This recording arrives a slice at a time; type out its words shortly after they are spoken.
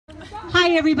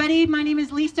everybody, my name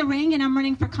is Lisa Ring and I'm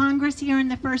running for Congress here in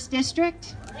the 1st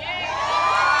District.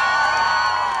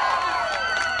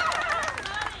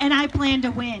 And I plan to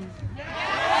win.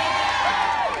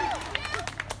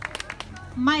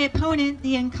 My opponent,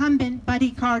 the incumbent, Buddy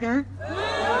Carter,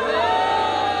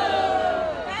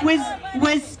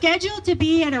 was scheduled to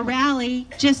be at a rally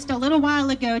just a little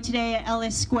while ago today at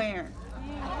Ellis Square.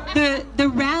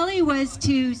 The rally was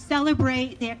to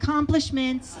celebrate the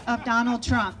accomplishments of Donald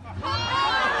Trump.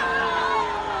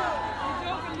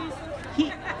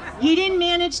 He didn't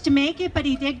manage to make it, but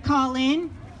he did call in.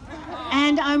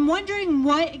 And I'm wondering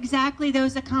what exactly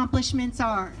those accomplishments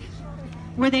are.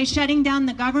 Were they shutting down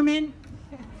the government?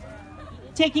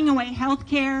 Taking away health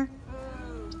care?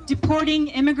 Deporting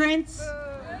immigrants?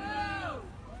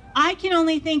 I can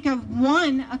only think of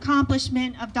one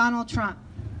accomplishment of Donald Trump.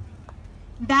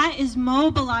 That is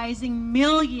mobilizing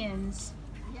millions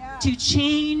to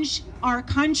change our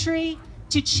country,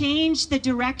 to change the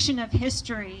direction of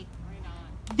history.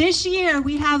 This year,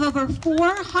 we have over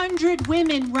 400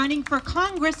 women running for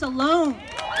Congress alone.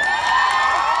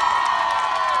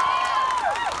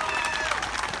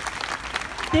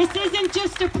 This isn't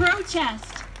just a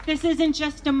protest. This isn't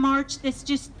just a march. This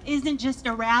just isn't just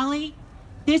a rally.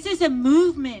 This is a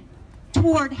movement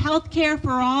toward health care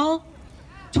for all,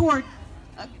 toward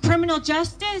criminal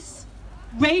justice,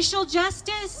 racial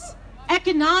justice,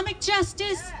 economic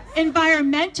justice,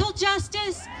 environmental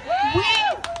justice.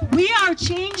 We are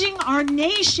changing our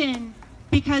nation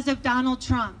because of Donald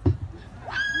Trump.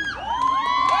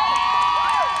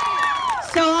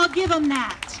 So I'll give him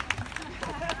that.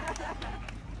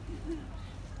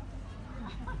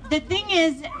 The thing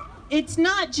is, it's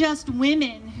not just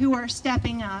women who are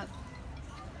stepping up,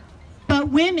 but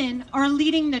women are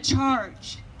leading the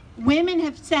charge. Women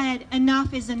have said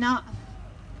enough is enough.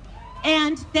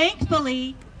 And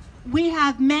thankfully, we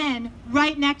have men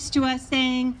right next to us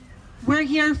saying, we're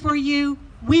here for you,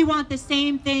 we want the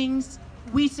same things,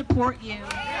 we support you.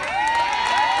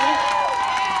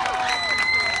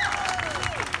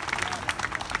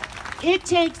 It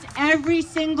takes every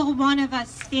single one of us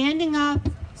standing up,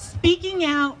 speaking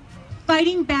out,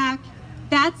 fighting back.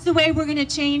 That's the way we're going to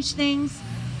change things.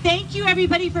 Thank you,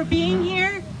 everybody, for being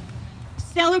here.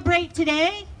 Celebrate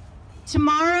today.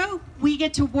 Tomorrow, we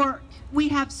get to work. We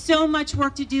have so much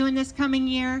work to do in this coming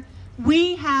year.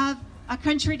 We have a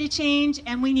country to change,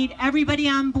 and we need everybody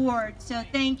on board. So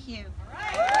thank you.